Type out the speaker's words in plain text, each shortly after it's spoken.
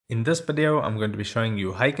In this video, I'm going to be showing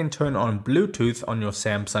you how you can turn on Bluetooth on your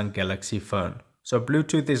Samsung Galaxy phone. So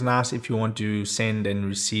Bluetooth is nice if you want to send and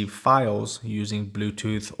receive files using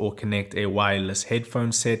Bluetooth or connect a wireless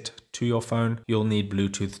headphone set to your phone. You'll need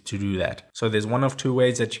Bluetooth to do that. So there's one of two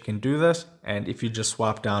ways that you can do this. And if you just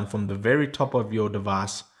swipe down from the very top of your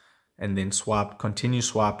device and then continue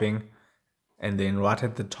swiping, and then right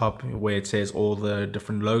at the top where it says all the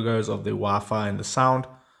different logos of the Wi-Fi and the sound,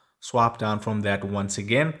 swipe down from that once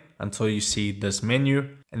again until you see this menu,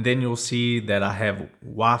 and then you'll see that I have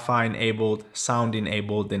Wi-Fi enabled, sound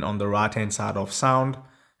enabled. Then on the right hand side of sound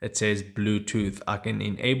it says Bluetooth. I can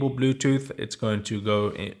enable Bluetooth. It's going to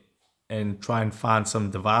go and try and find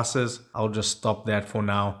some devices. I'll just stop that for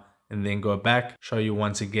now and then go back, show you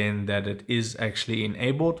once again that it is actually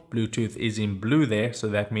enabled. Bluetooth is in blue there, so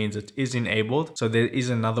that means it is enabled. So there is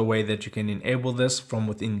another way that you can enable this from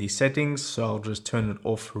within the settings. So I'll just turn it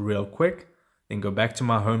off real quick, then go back to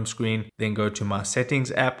my home screen, then go to my settings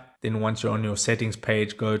app. Then once you're on your settings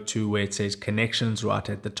page, go to where it says connections right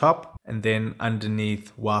at the top, and then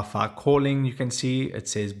underneath Wi-Fi calling, you can see it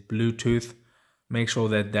says Bluetooth. Make sure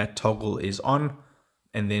that that toggle is on,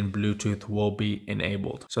 and then Bluetooth will be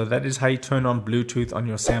enabled. So that is how you turn on Bluetooth on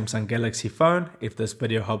your Samsung Galaxy phone. If this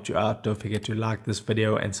video helped you out, don't forget to like this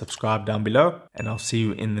video and subscribe down below, and I'll see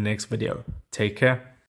you in the next video. Take care.